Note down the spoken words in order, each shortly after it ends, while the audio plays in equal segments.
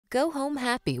Go home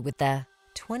happy with the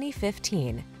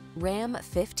 2015 Ram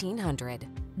 1500.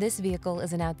 This vehicle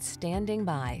is an outstanding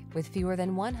buy with fewer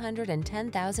than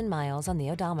 110,000 miles on the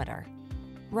odometer.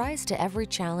 Rise to every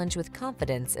challenge with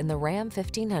confidence in the Ram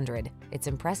 1500. Its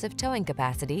impressive towing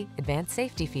capacity, advanced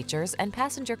safety features, and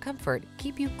passenger comfort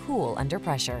keep you cool under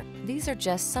pressure. These are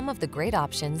just some of the great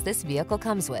options this vehicle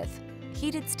comes with: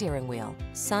 heated steering wheel,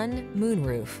 sun,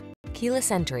 moonroof, keyless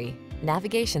entry,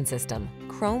 navigation system,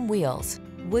 chrome wheels,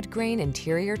 wood grain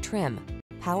interior trim,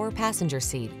 power passenger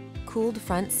seat, cooled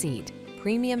front seat,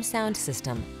 premium sound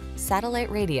system, satellite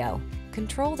radio.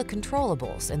 Control the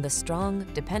controllables in the strong,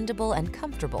 dependable, and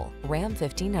comfortable Ram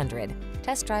 1500.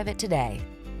 Test drive it today.